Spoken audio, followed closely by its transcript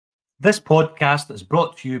This podcast is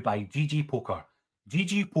brought to you by GG Poker.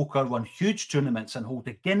 GG Poker won huge tournaments and hold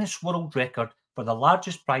the Guinness World Record for the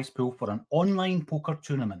largest prize pool for an online poker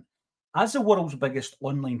tournament. As the world's biggest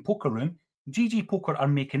online poker room, GG Poker are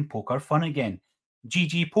making poker fun again.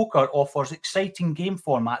 GG Poker offers exciting game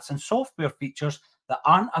formats and software features that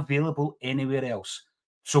aren't available anywhere else.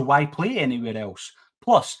 So why play anywhere else?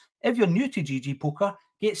 Plus, if you're new to GG Poker,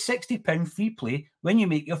 get £60 free play when you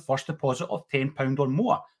make your first deposit of £10 or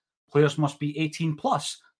more. Players must be 18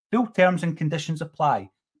 plus. Full terms and conditions apply.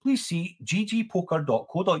 Please see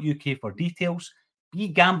ggpoker.co.uk for details.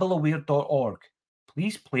 BeGambleAware.org.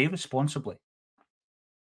 Please play responsibly.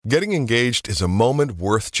 Getting engaged is a moment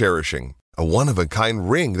worth cherishing. A one-of-a-kind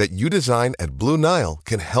ring that you design at Blue Nile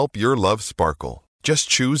can help your love sparkle. Just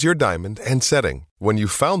choose your diamond and setting. When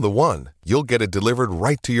you've found the one, you'll get it delivered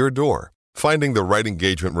right to your door. Finding the right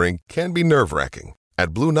engagement ring can be nerve-wracking.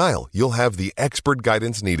 At Blue Nile, you'll have the expert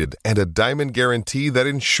guidance needed and a diamond guarantee that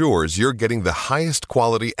ensures you're getting the highest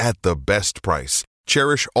quality at the best price.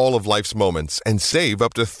 Cherish all of life's moments and save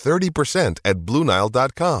up to 30% at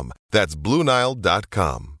BlueNile.com. That's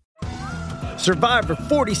BlueNile.com. Survivor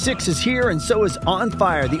 46 is here, and so is On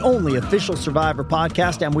Fire, the only official Survivor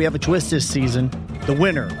podcast, and we have a twist this season. The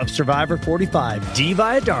winner of Survivor 45, Dee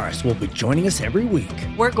Valladares, will be joining us every week.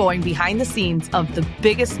 We're going behind the scenes of the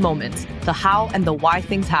biggest moments, the how and the why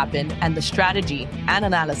things happen, and the strategy and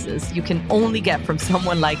analysis you can only get from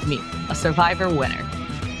someone like me, a Survivor winner.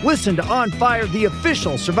 Listen to On Fire, the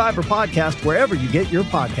official Survivor podcast, wherever you get your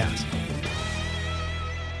podcast.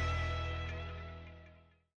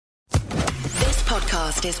 This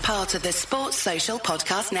podcast is part of the Sports Social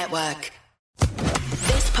Podcast Network.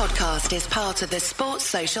 This podcast is part of the Sports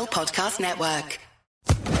Social Podcast Network.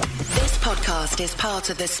 This podcast is part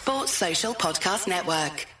of the Sports Social Podcast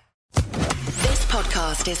Network. This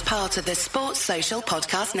podcast is part of the Sports Social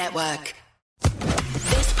Podcast Network.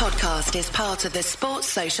 This podcast is part of the Sports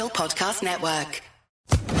Social Podcast Network.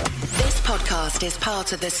 This podcast is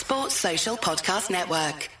part of the Sports Social Podcast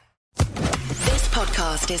Network. This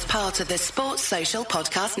podcast is part of the Sports Social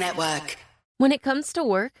Podcast Network. When it comes to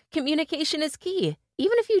work, communication is key,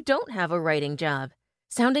 even if you don't have a writing job.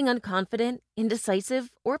 Sounding unconfident,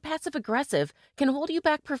 indecisive, or passive-aggressive can hold you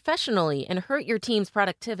back professionally and hurt your team's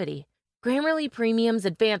productivity. Grammarly Premium's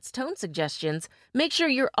advanced tone suggestions make sure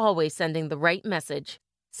you're always sending the right message.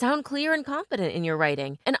 Sound clear and confident in your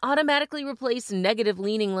writing and automatically replace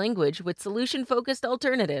negative-leaning language with solution-focused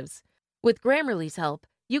alternatives. With Grammarly's help,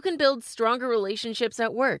 you can build stronger relationships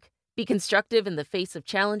at work, be constructive in the face of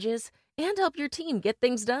challenges, and help your team get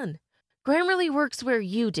things done. Grammarly works where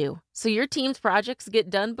you do, so your team's projects get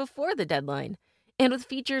done before the deadline. And with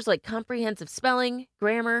features like comprehensive spelling,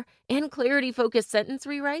 grammar, and clarity-focused sentence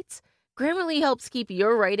rewrites, Grammarly helps keep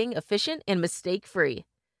your writing efficient and mistake-free.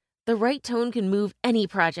 The right tone can move any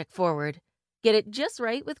project forward. Get it just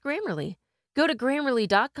right with Grammarly. Go to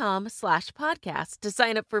Grammarly.com/podcast to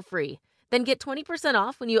sign up for free. Then get 20%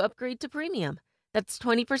 off when you upgrade to premium. That's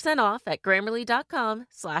 20% off at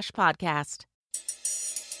Grammarly.com/podcast.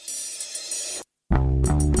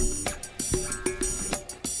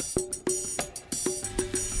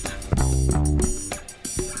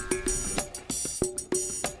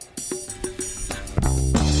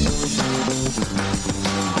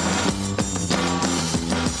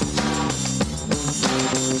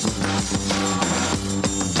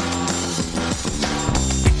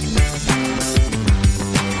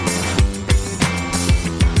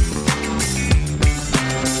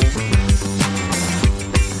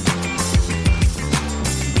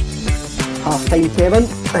 Half-time, Kevin.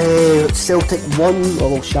 Celtic won,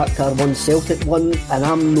 although Shakhtar won, Celtic won, and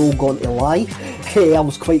I'm no going to lie. I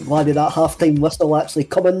was quite glad of that half-time whistle actually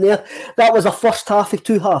coming there. That was a first half of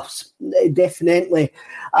two halves, definitely.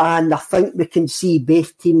 And I think we can see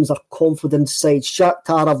both teams are confident sides.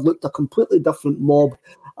 Shakhtar have looked a completely different mob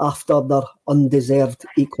after their undeserved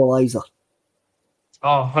equaliser.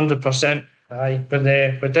 Oh, 100%. Aye, but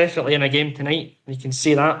we're definitely in a game tonight. You can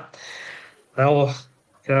see that. Well,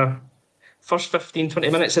 first 15, 20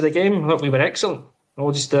 minutes of the game, I thought we were excellent.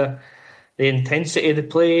 Just the intensity of the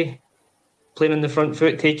play, playing on the front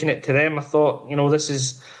foot, taking it to them. I thought, this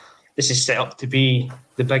is set up to be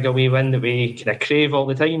the big away win that we kind of crave all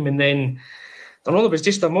the time. And then, I don't know, there was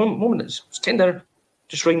just a moment that was kind of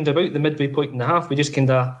just round about the midway point in the half. We just kind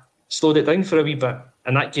of slowed it down for a wee bit,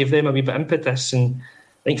 and that gave them a wee bit of impetus. And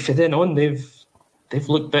I think from then on, they've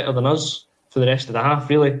looked better than us for the rest of the half,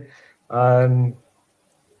 really.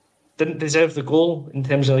 Didn't deserve the goal in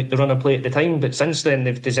terms of the run of play at the time, but since then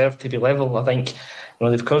they've deserved to be level. I think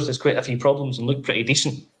they've caused us quite a few problems and looked pretty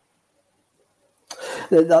decent.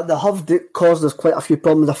 they have caused us quite a few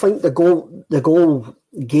problems. I think the goal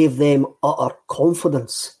gave them utter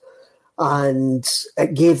confidence, and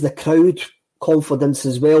it gave the crowd confidence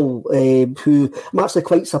as well. Who I'm actually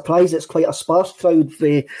quite surprised it's quite a sparse crowd.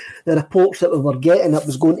 The reports that we were getting, it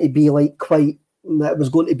was going to be it was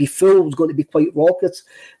going to be full, it was going to be quite raucous.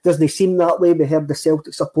 Doesn't seem that way. We heard the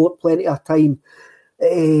Celtic support plenty of time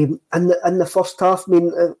in the first half.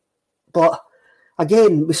 But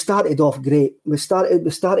again, we started off great. We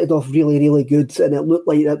started off really, really good, and it looked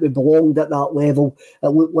like that we belonged at that level. It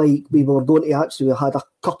looked like we were going to we had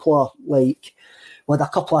a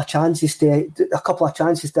couple of chances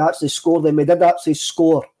to actually score. Then we did actually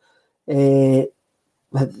score. We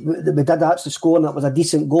did actually score, and it was a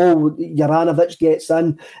decent goal. Juranovic gets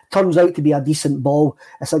in. Turns out to be a decent ball.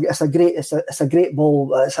 It's a great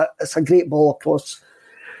ball. It's a great ball across.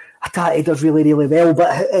 He does really, really well,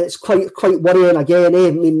 but it's quite worrying again.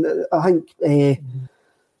 I think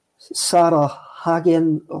Sarah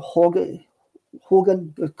Hogan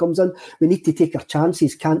comes in. We need to take our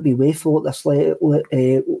chances. Can't be wasteful at this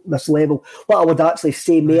level. What I would actually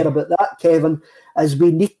say more about that, Kevin, is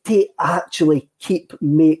we need to actually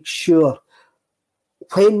make sure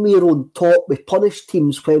when we're on top, we punish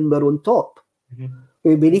teams when we're on top. Mm-hmm.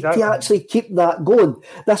 We need to actually keep that going.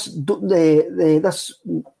 This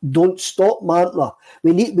don't stop mantra.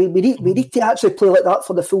 We need to actually play like that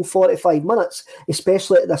for the full 45 minutes,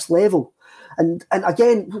 especially at this level. And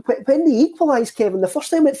again, when they equalised, Kevin, the first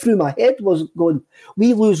time it through my head was going,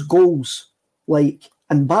 we lose goals like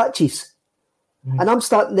in batches. Mm. And I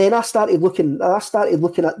started looking at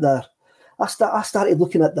the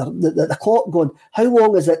clock, going, how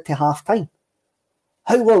long is it to half time?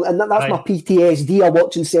 How long? And that's my PTSD of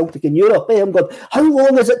watching Celtic in Europe. I'm going, how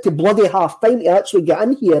long is it to bloody half time to actually get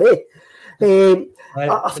in here?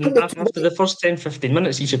 After the first 10-15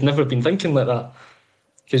 minutes, you should never have been thinking like that,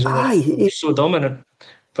 because we're so dominant.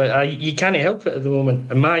 But you can't help it at the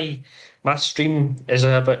moment. And my stream is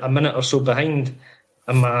about a minute or so behind,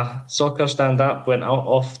 and my soccer stand-up went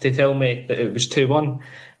off to tell me that it was 2-1,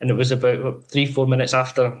 and it was about 3-4 minutes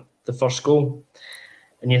after the first goal.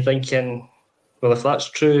 And you're thinking, well, if that's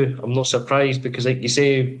true, I'm not surprised, because like you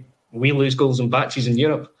say, we lose goals in batches in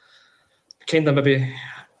Europe. Kind of maybe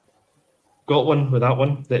got one with that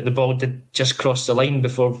one. The ball did just cross the line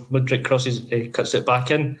before Mudryk cuts it back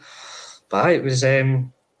in. But it was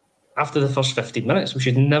after the first 15 minutes, we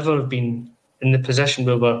should never have been in the position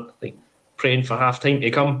where we're like praying for half time to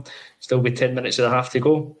come. Still with 10 minutes of the half to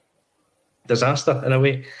go. Disaster in a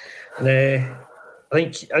way. And I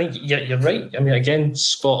think you're right. I mean, again,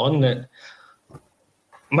 spot on that.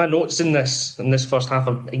 My notes in this first half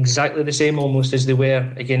are exactly the same almost as they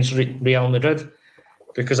were against Real Madrid,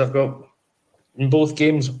 because I've got in both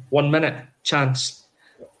games 1 minute chance.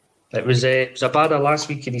 It was Zabada last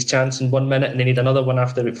week in his chance in 1 minute, and then he had another one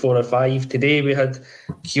after about 4 or 5. Today we had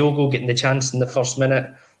Kyogo getting the chance in the first minute.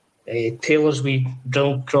 Taylor's wee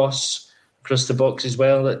drilled cross across the box as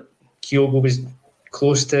well that Kyogo was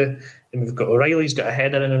close to. And we've got O'Reilly's got a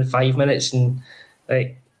header in 5 minutes, and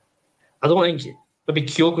I don't think maybe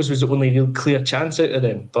Kyogo's was the only real clear chance out of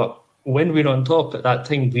them. But when we're on top at that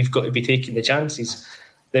time, we've got to be taking the chances.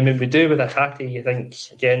 Then when we do with Atati, you think,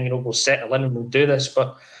 again, we'll settle in and we'll do this.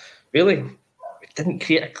 But really, we didn't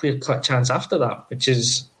create a clear-cut chance after that, which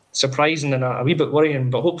is surprising and a wee bit worrying.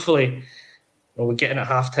 But hopefully, we're getting at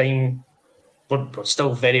half-time. We're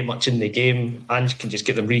still very much in the game. Ange can just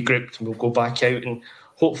get them regrouped and we'll go back out and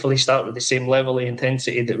hopefully start with the same level of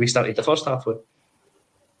intensity that we started the first half with.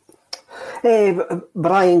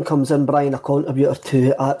 Brian comes in, Brian, a contributor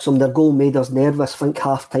to Axum. Their goal made us nervous. I think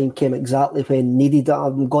half-time came exactly when needed.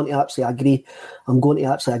 I'm going to actually agree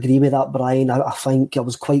with that, Brian. I think I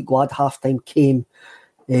was quite glad half-time came.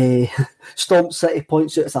 Stomp City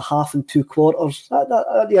points out it's a half and 2 quarters.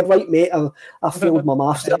 You're right, mate. I failed my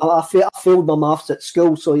maths. I failed my maths at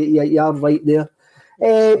school, so you're right there.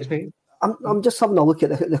 I'm just having a look at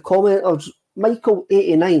the commenters. Michael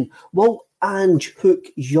 89. Will Ange hook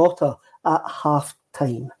Jota at half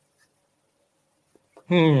time?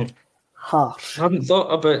 Harsh. I hadn't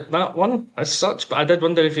thought about that one as such, but I did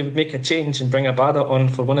wonder if he would make a change and bring Abada on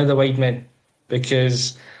for one of the wide men,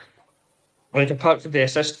 because apart from the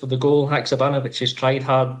assist for the goal, Haksabanovic has tried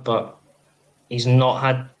hard, but he's not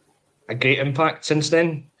had a great impact since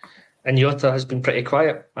then. And Jota has been pretty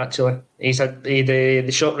quiet, actually. He's had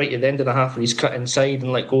the shot right at the end of the half where he's cut inside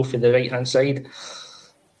and let go for the right-hand side.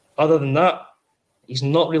 Other than that, he's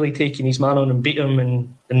not really taken his man on and beat him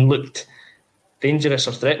and looked dangerous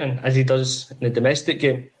or threatening as he does in the domestic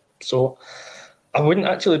game. So I wouldn't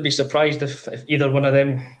actually be surprised if either one of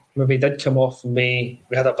them maybe did come off and we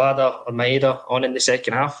had a Bada or Maeda on in the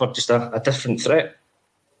second half, or just a different threat?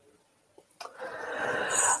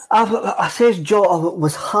 I says Jota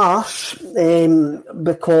was harsh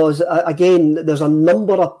because, again, there's a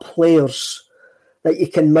number of players that you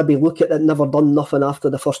can maybe look at that never done nothing after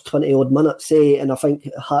the first 20-odd minutes, and I think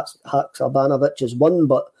Haksabanovic is one,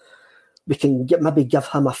 but we can maybe give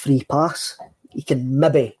him a free pass. You can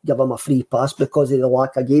maybe give him a free pass because of the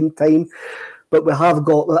lack of game time. But we have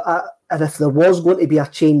got, and if there was going to be a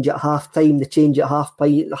change at half-time, the change at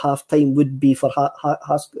half-time would be for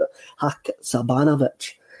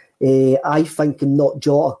Haksabanovic. I think not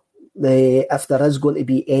Jota. If there is going to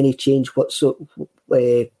be any change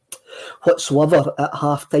whatsoever at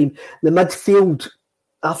half-time. The midfield,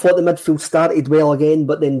 I thought the midfield started well again,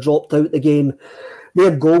 but then dropped out the game.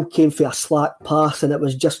 Their goal came for a slack pass, and it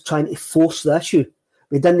was just trying to force the issue.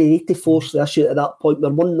 We didn't need to force the issue at that point. We're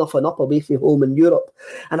 1-0 up away from home in Europe.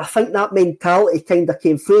 And I think that mentality kind of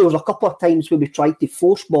came through. There was a couple of times where we tried to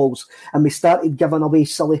force balls and we started giving away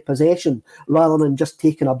silly possession rather than just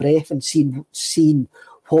taking a breath and seeing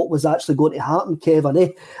what was actually going to happen,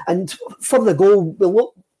 Kevin. And for the goal,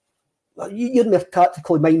 you're more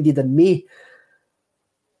tactically minded than me.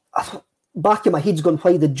 Back in my head's going,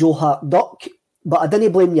 why did Joe Hart duck? But I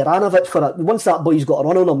didn't blame Juranovic for it. Once that boy's got a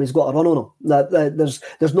run on him, he's got a run on him.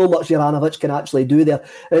 There's no much Juranovic can actually do there.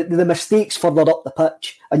 The mistake's further up the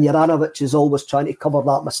pitch, and Juranovic is always trying to cover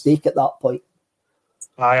that mistake at that point.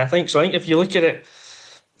 I think so. I think if you look at it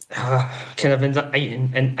kind of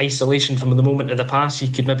in isolation from the moment of the pass, you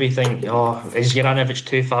could maybe think, is Juranovic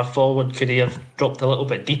too far forward? Could he have dropped a little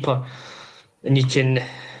bit deeper? And you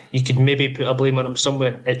could maybe put a blame on him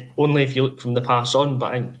somewhere, only if you look from the pass on.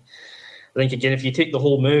 But I think, again, if you take the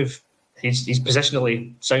whole move, he's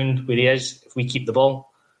positionally sound where he is if we keep the ball.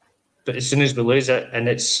 But as soon as we lose it, and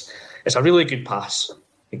it's a really good pass,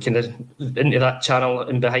 kind of into that channel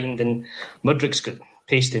and behind, and Mudryk's got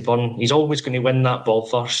pace to burn. He's always going to win that ball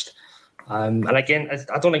first. And again,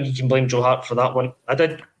 I don't think you can blame Joe Hart for that one. I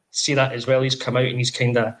did see that as well. He's come out and he's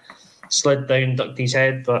kind of slid down, ducked his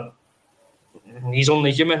head, but he's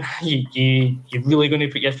only human. You're really going to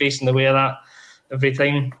put your face in the way of that every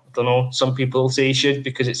time? I don't know. Some people say he should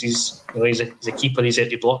because it's he's a keeper, he's there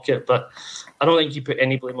to block it. But I don't think you put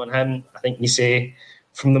any blame on him. I think you say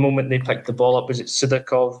from the moment they picked the ball up, was it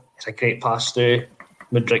Sidakov? It's a great pass through.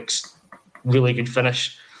 Mudryk's really good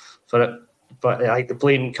finish for it. But the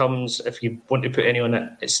blame comes, if you want to put any on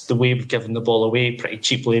it, it's the way we've given the ball away pretty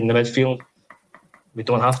cheaply in the midfield. We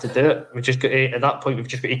don't have to do it. We just got to, at that point, we've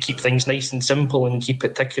just got to keep things nice and simple and keep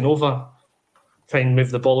it ticking over. Try and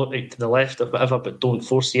move the ball out to the left or whatever, but don't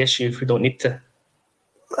force the issue if we don't need to.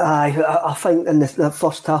 I think in the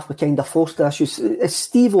first half we kind of forced the issue.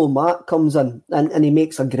 Steve O'Mac comes in and he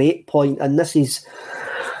makes a great point, and this is...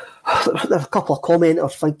 There's a couple of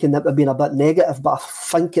commenters thinking that we've been a bit negative, but I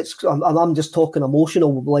think I'm just talking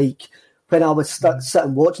emotional. Like when I was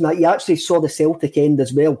sitting watching that, you actually saw the Celtic end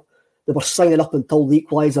as well. They were singing up until the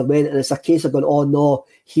equaliser went, and it's a case of going, oh no,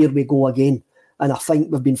 here we go again. And I think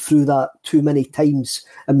we've been through that too many times,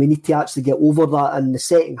 and we need to actually get over that. And the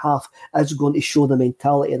second half is going to show the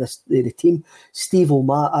mentality of the team. Steve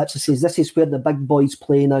O'Mac actually says, this is where the big boys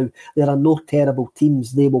play now. There are no terrible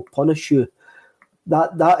teams. They will punish you.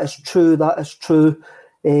 That is true. That is true.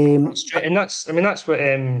 That's true. And that's what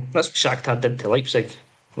Shakhtar did to Leipzig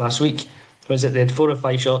last week. Was it they had 4 or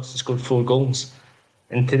 5 shots and scored 4 goals,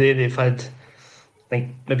 and today they've had, I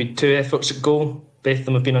think, maybe 2 efforts at goal. Both of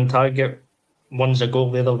them have been on target. One's a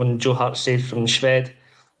goal, the other one Joe Hart saved from Shved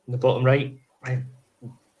in the bottom right.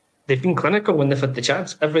 They've been clinical when they've had the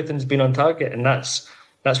chance. Everything's been on target, and that's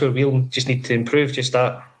where we'll just need to improve. Just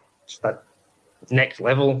that next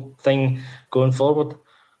level thing going forward.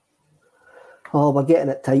 Oh, we're getting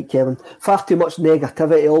it tight, Kevin. Far too much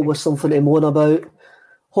negativity, always something to moan about.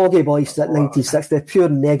 Hoggy Boys at 1960, pure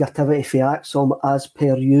negativity for Axom as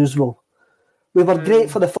per usual. We were great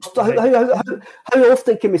for the first... How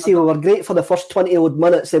often can we say we were great for the first 20-odd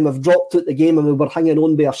minutes and we've dropped out the game and we were hanging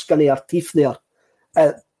on by our skinny our teeth there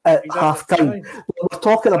at half-time? We're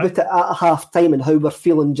talking about it at half-time and how we're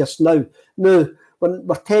feeling just now. Now, when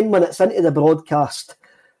we're 10 minutes into the broadcast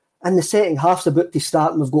and the second half's about to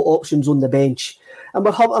start and we've got options on the bench. And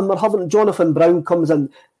we're having Jonathan Brown comes in.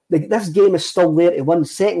 This game is still there to win.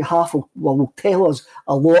 Second half will tell us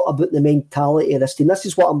a lot about the mentality of this team. This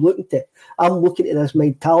is what I'm looking to. I'm looking at this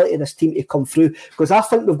mentality of this team to come through, because I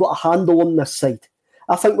think we've got a handle on this side.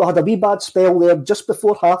 I think we had a wee bad spell there just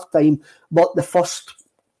before half-time, but the first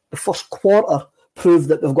quarter proved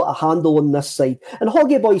that we've got a handle on this side. And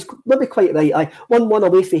Hoggy Boys, maybe quite right. 1-1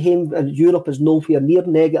 away from home in Europe is nowhere near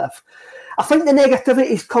negative. I think the negativity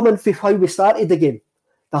is coming from how we started the game.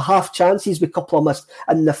 The half chances we couple of missed,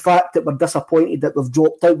 and the fact that we're disappointed that we've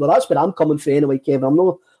dropped out. Well, that's where I'm coming from anyway, Kevin. I'm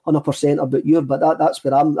not 100% about you, but that's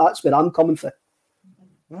where I'm coming from.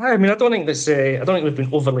 I mean, I don't think we've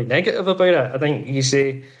been overly negative about it. I think you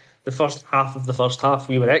say the first half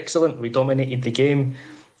we were excellent. We dominated the game.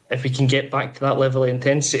 If we can get back to that level of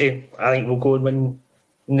intensity, I think we'll go and win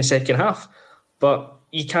in the second half. But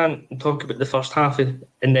you can't talk about the first half and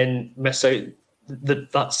then miss out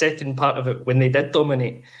that second part of it when they did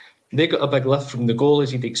dominate. They got a big lift from the goal,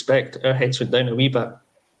 as you'd expect. Our heads went down a wee bit.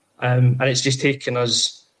 And it's just taken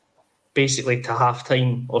us basically to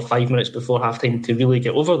half-time or 5 minutes before half-time to really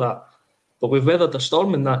get over that. But we've weathered the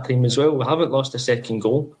storm in that time as well. We haven't lost a second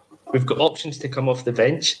goal. We've got options to come off the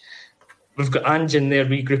bench. We've got Ange in there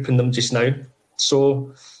regrouping them just now.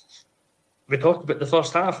 So we talk about the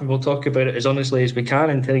first half and we'll talk about it as honestly as we can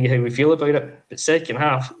and tell you how we feel about it. But second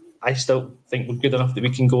half, I still think we're good enough that we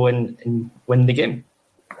can go in and win the game.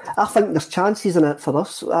 I think there's chances in it for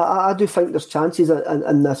us. I do think there's chances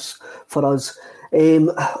in this for us.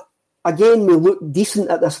 Again, we look decent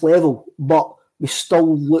at this level, but we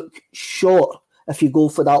still look short if you go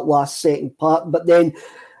for that last second part. But then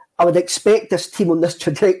I would expect this team on this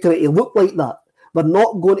trajectory to look like that. We're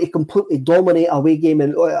not going to completely dominate away game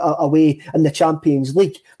away in the Champions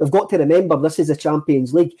League. We've got to remember this is the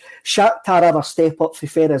Champions League. Shakhtar had a step up for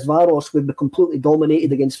Ferencváros. We've been completely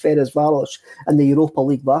dominated against Ferencváros in the Europa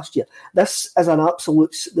League last year. This was an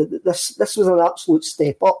absolute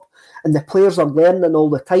step up, and the players are learning all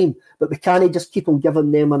the time. But we can't just keep on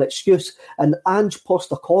giving them an excuse. And Ange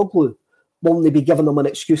Postecoglou won't be giving them an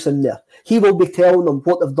excuse in there. He will be telling them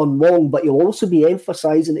what they've done wrong, but he'll also be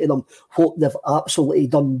emphasising to them what they've absolutely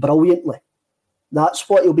done brilliantly. That's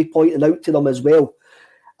what he'll be pointing out to them as well.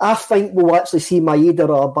 I think we'll actually see Maeda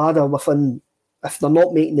or Abada within, if they're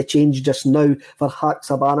not making the change just now, for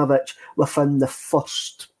Haksabanovic within the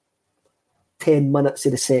first 10 minutes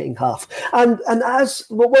of the second half. And as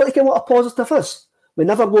what a positive is, we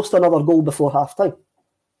never lost another goal before half-time.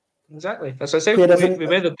 Exactly. As I said, we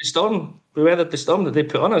weathered the storm. We weathered the storm that they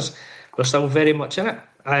put on us. We're still very much in it.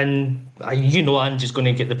 And Ange is going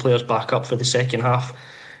to get the players back up for the second half.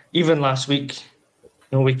 Even last week,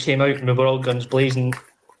 we came out and we were all guns blazing.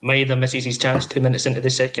 Maeda misses his chance 2 minutes into the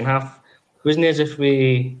second half. It wasn't as if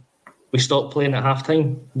we stopped playing at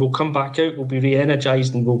half-time. We'll come back out, we'll be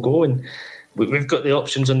re-energised and we'll go. And we've got the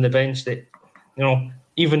options on the bench that,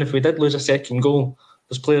 even if we did lose a second goal,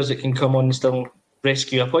 there's players that can come on and still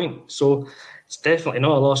rescue a point. So it's definitely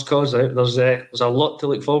not a lost cause. There's a lot to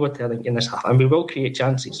look forward to, I think, in this half, and we will create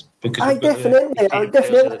chances because I definitely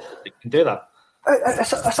can do that.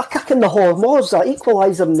 It's a kick in the horns, that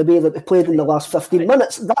equaliser in the way that we played in the last 15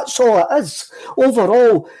 minutes. That's all it is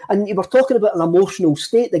overall. And you were talking about an emotional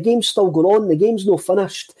state. The game's still going on. The game's not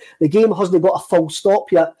finished. The game hasn't got a full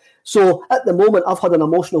stop yet. So at the moment, I've had an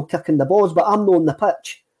emotional kick in the balls, but I'm not on the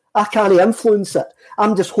pitch. I can't influence it.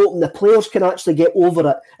 I'm just hoping the players can actually get over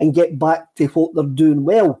it and get back to what they're doing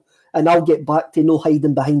well. And I'll get back to no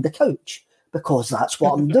hiding behind the couch, because that's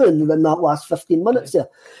what I'm doing in that last 15 minutes there.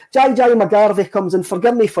 Jai McGarvey comes in.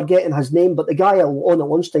 Forgive me for getting his name, but the guy on at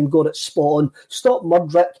lunchtime got it spot on. Stop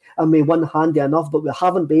Mudryk and we win handy enough, but we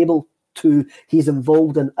haven't been able to. He's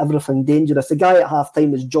involved in everything dangerous. The guy at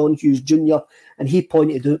half-time is John Hughes Jr., and he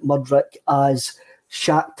pointed out Mudryk as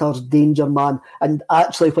Shakhtar's danger man. And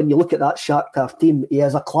actually, when you look at that Shakhtar team, he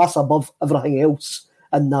is a class above everything else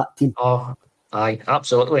in that team. Oh, aye,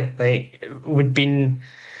 absolutely. We'd been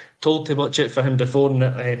told to watch out for him before, and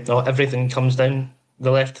everything comes down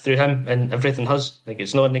the left through him, and everything has.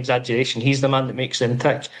 It's not an exaggeration. He's the man that makes them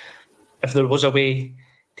tick. If there was a way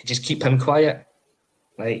to just keep him quiet,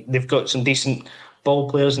 they've got some decent ball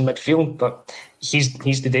players in midfield, but he's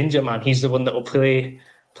the danger man. He's the one that will play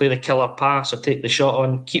the killer pass or take the shot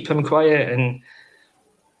on, keep him quiet, and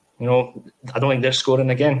I don't think they're scoring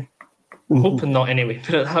again. I'm hoping not anyway,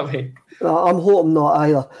 put it that way. I'm hoping not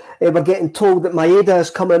either. We're getting told that Maeda is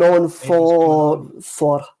coming on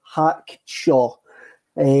for Hackshaw.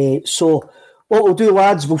 So what we'll do,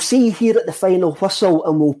 lads, we'll see you here at the final whistle,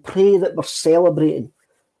 and we'll pray that we're celebrating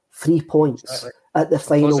 3 points at the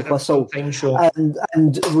final whistle.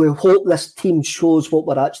 And we hope this team shows what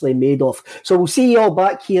we're actually made of. So we'll see you all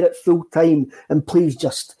back here at full time, and please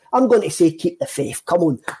just, I'm going to say keep the faith. Come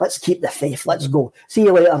on, let's keep the faith. Let's go. See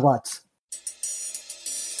you later, lads.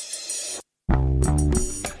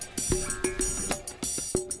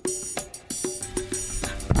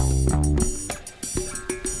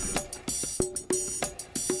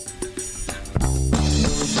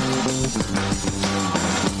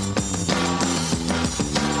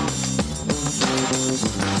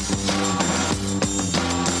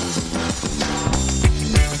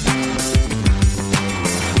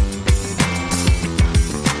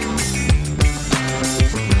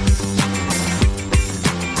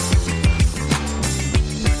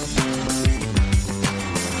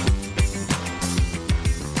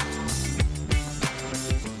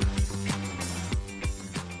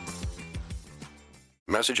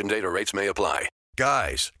 Message and data rates may apply.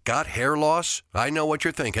 Guys, got hair loss? I know what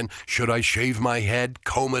you're thinking. Should I shave my head,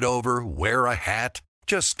 comb it over, wear a hat?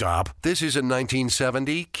 Just stop. This isn't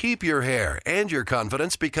 1970. Keep your hair and your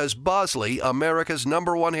confidence because Bosley, America's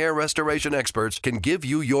 #1 hair restoration experts, can give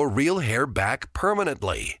you your real hair back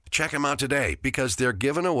permanently. Check them out today because they're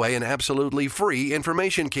giving away an absolutely free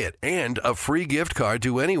information kit and a free gift card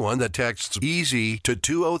to anyone that texts EASY to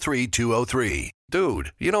 203203.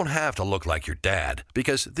 Dude, you don't have to look like your dad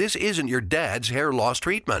because this isn't your dad's hair loss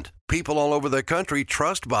treatment. People all over the country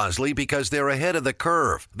trust Bosley because they're ahead of the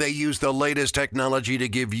curve. They use the latest technology to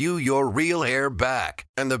give you your real hair back.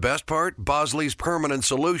 And the best part, Bosley's permanent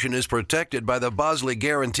solution is protected by the Bosley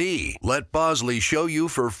Guarantee. Let Bosley show you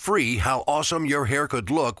for free how awesome your hair could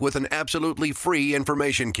look with an absolutely free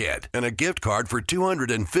information kit and a gift card for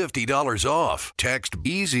 $250 off. Text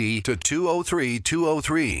EASY to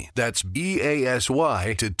 203203. That's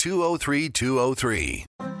BASY to 203203.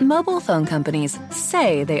 Mobile phone companies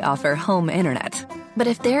say they offer home internet. But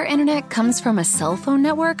if their internet comes from a cell phone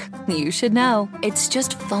network, you should know. It's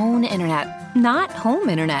just phone internet, not home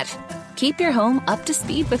internet. Keep your home up to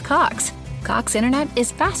speed with Cox. Cox internet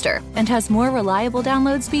is faster and has more reliable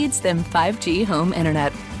download speeds than 5G home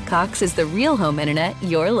internet. Cox is the real home internet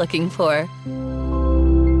you're looking for.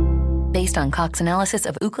 Based on Cox analysis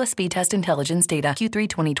of Ookla speed test intelligence data Q3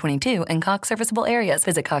 2022 and Cox serviceable areas,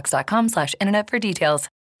 visit cox.com/internet for details.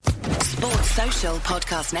 Sports Social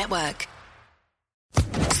Podcast Network.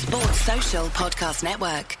 Sports Social Podcast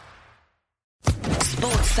Network.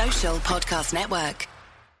 Sports Social Podcast Network.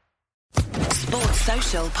 Sports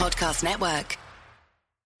Social Podcast Network.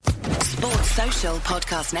 Sports Social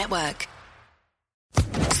Podcast Network.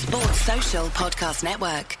 Sports Social Podcast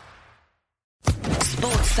Network.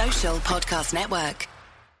 Sports Social Podcast Network.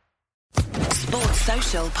 Sports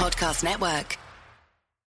Social Podcast Network.